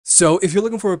So if you're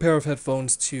looking for a pair of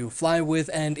headphones to fly with,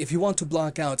 and if you want to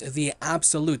block out the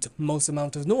absolute most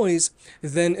amount of noise,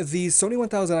 then the Sony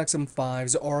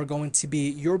 1000XM5s are going to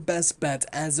be your best bet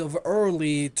as of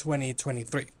early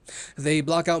 2023. They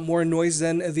block out more noise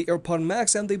than the AirPods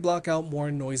Max, and they block out more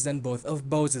noise than both of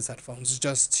Bose's headphones,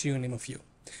 just to name a few.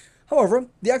 However,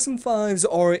 the XM5s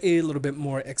are a little bit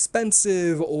more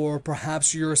expensive, or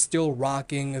perhaps you're still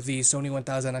rocking the Sony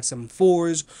 1000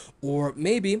 XM4s, or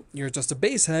maybe you're just a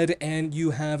basshead and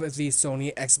you have the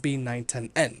Sony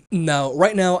XB910N. Now,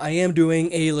 right now I am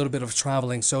doing a little bit of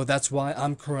traveling, so that's why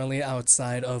I'm currently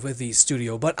outside of the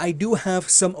studio, but I do have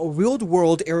some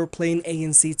real-world airplane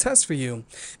ANC tests for you,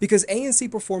 because ANC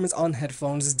performance on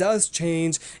headphones does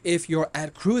change if you're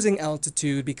at cruising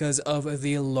altitude because of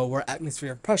the lower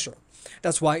atmospheric pressure.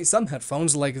 That's why some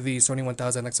headphones like the Sony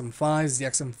 1000 XM5s, the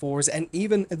XM4s, and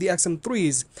even the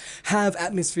XM3s have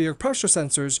atmospheric pressure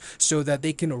sensors so that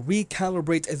they can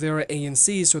recalibrate their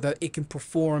ANC so that it can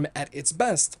perform at its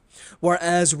best.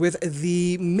 Whereas with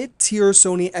the mid-tier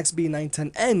Sony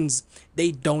XB910Ns,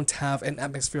 they don't have an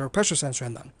atmospheric pressure sensor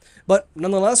in them. But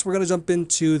nonetheless, we're going to jump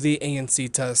into the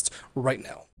ANC test right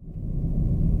now.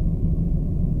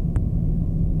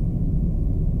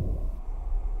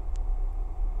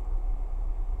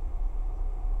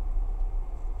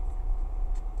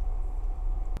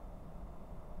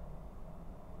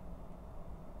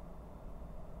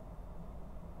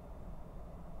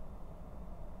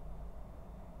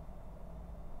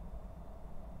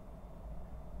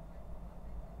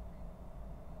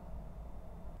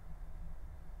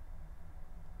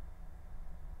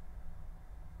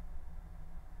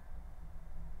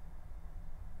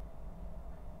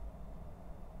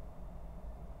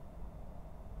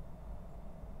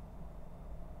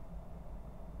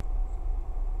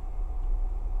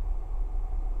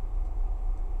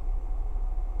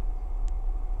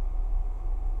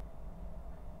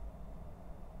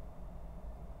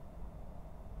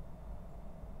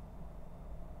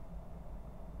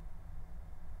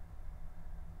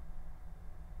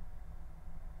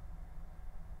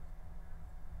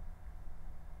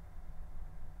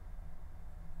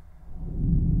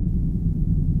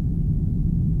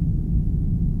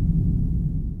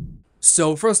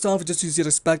 So first off, just as you'd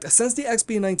expect, since the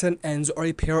XB910Ns are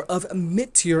a pair of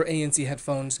mid-tier ANC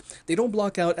headphones, they don't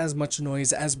block out as much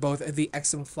noise as both the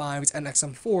XM5s and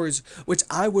XM4s, which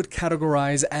I would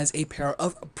categorize as a pair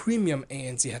of premium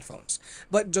ANC headphones.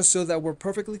 But just so that we're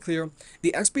perfectly clear,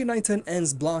 the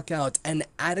XB910Ns block out an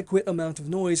adequate amount of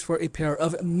noise for a pair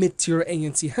of mid-tier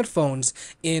ANC headphones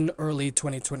in early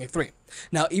 2023.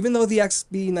 Now, even though the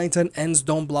XB910Ns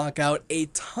don't block out a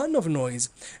ton of noise,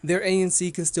 their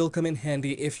ANC can still come in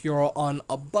handy if you're on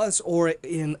a bus or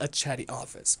in a chatty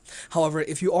office. However,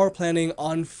 if you are planning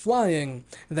on flying,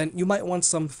 then you might want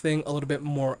something a little bit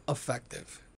more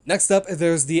effective. Next up,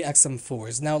 there's the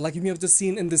XM4s. Now, like you may have just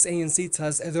seen in this ANC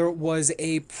test, there was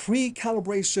a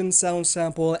pre-calibration sound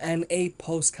sample and a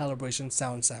post-calibration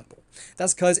sound sample.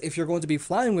 That's because if you're going to be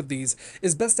flying with these,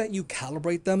 it's best that you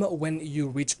calibrate them when you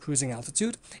reach cruising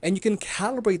altitude. And you can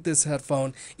calibrate this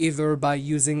headphone either by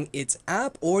using its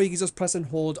app, or you can just press and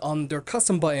hold on their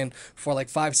custom button for like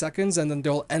 5 seconds and then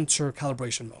they'll enter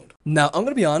calibration mode. Now, I'm going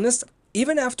to be honest,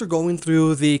 even after going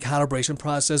through the calibration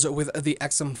process with the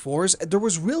XM4s, there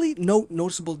was really no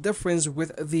noticeable difference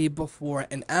with the before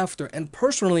and after. And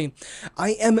personally,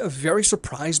 I am very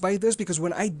surprised by this, because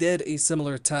when I did a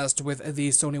similar test with the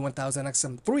Sony 1000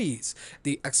 XM3s,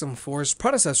 the XM4's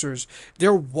predecessors,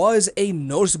 there was a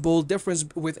noticeable difference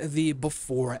with the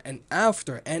before and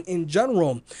after. And in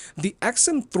general, the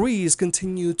XM3s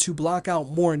continue to block out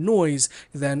more noise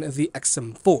than the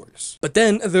XM4s. But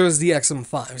then there's the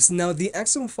XM5s. Now, the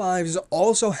XM5s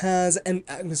also has an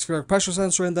atmospheric pressure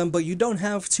sensor in them, but you don't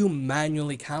have to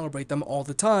manually calibrate them all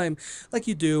the time like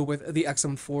you do with the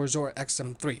XM4s or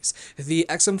XM3s. The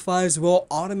XM5s will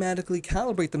automatically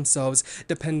calibrate themselves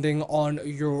depending on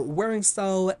your wearing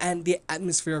style and the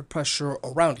atmospheric pressure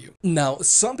around you. Now,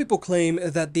 some people claim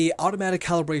that the automatic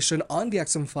calibration on the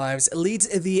XM5s leads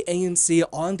the ANC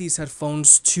on these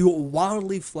headphones to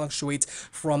wildly fluctuate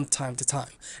from time to time.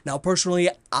 Now, personally,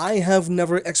 I have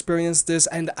never experienced this,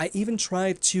 and I even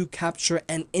tried to capture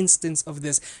an instance of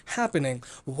this happening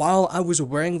while I was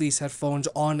wearing these headphones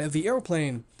on the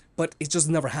airplane, but it just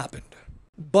never happened.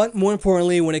 But more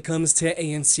importantly, when it comes to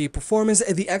ANC performance,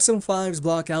 the XM5s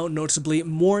block out noticeably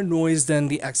more noise than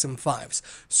the XM5s.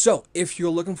 So if you're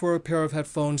looking for a pair of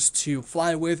headphones to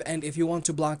fly with, and if you want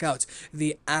to block out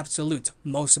the absolute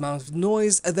most amount of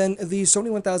noise, then the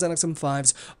Sony 1000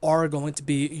 XM5s are going to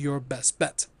be your best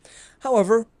bet.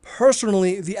 However,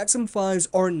 Personally, the XM5s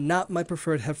are not my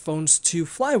preferred headphones to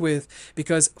fly with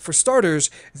because, for starters,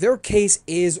 their case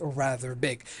is rather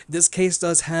big. This case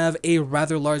does have a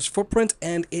rather large footprint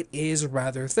and it is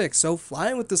rather thick, so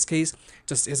flying with this case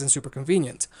just isn't super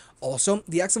convenient. Also,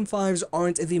 the XM5s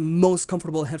aren't the most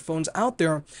comfortable headphones out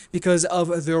there because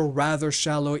of their rather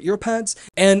shallow ear pads,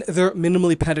 and their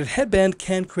minimally padded headband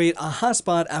can create a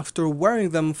hotspot after wearing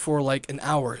them for like an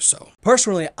hour or so.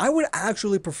 Personally, I would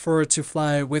actually prefer to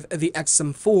fly with the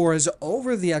XM4s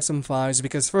over the XM5s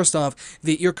because, first off,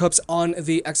 the ear cups on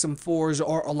the XM4s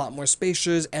are a lot more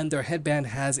spacious and their headband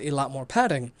has a lot more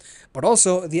padding. But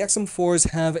also, the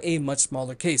XM4s have a much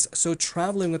smaller case, so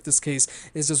traveling with this case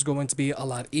is just going to be a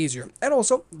lot easier. And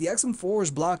also, the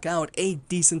XM4s block out a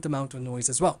decent amount of noise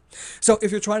as well. So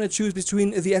if you're trying to choose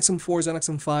between the XM4s and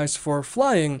XM5s for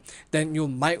flying, then you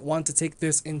might want to take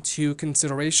this into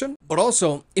consideration. But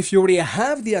also, if you already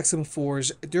have the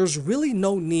XM4s, there's really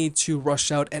no need to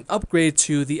rush out and upgrade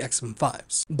to the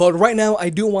XM5s. But right now, I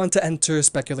do want to enter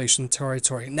speculation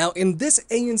territory. Now, in this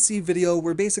ANC video,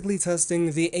 we're basically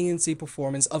testing the ANC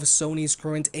performance of Sony's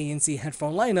current ANC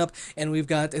headphone lineup, and we've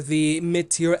got the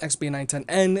mid-tier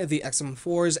XB910N, the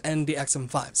XM4s, and the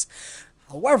XM5s.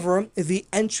 However, the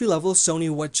entry-level Sony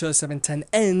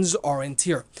XB910Ns aren't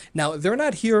here. Now, they're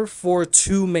not here for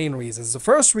two main reasons. The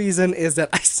first reason is that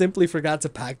I simply forgot to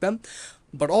pack them.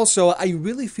 But also, I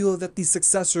really feel that the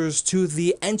successors to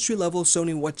the entry-level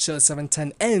Sony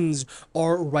XB910Ns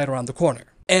are right around the corner.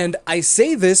 And I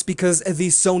say this because the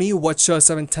Sony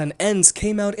XB910Ns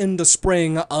came out in the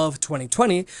spring of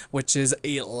 2020, which is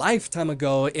a lifetime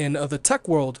ago in the tech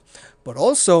world. But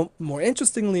also, more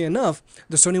interestingly enough,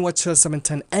 the Sony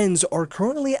XB910Ns are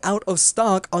currently out of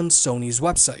stock on Sony's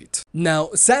website. Now,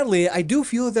 sadly, I do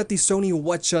feel that the Sony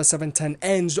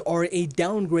XB910Ns are a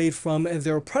downgrade from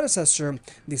their predecessor,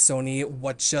 the Sony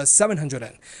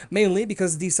XB700N, mainly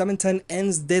because the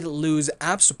 710Ns did lose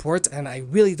app support, and I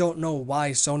really don't know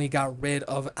why Sony got rid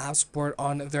of app support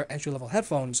on their entry-level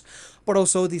headphones. But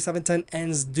also, the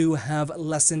 710Ns do have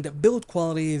lessened build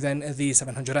quality than the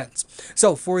 700Ns.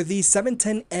 So for the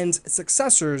 710N's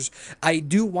successors, I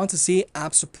do want to see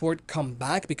app support come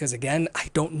back because, again, I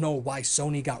don't know why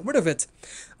Sony got rid of it.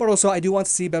 But also, I do want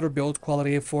to see better build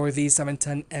quality for the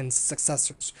 710N's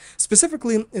successors,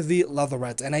 specifically the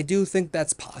leatherette. And I do think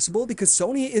that's possible because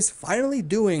Sony is finally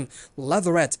doing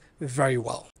leatherette very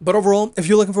well. But overall, if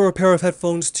you're looking for a pair of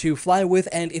headphones to fly with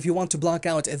and if you want to block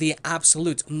out the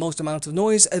absolute most amount of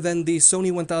noise, then the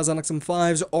Sony 1000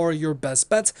 XM5s are your best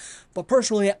bet. But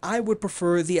personally, I would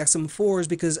prefer the XM4s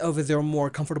because of their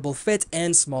more comfortable fit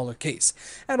and smaller case.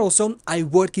 And also, I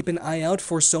would keep an eye out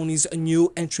for Sony's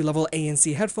new entry-level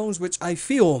ANC headphones, which I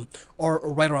feel are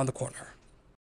right around the corner.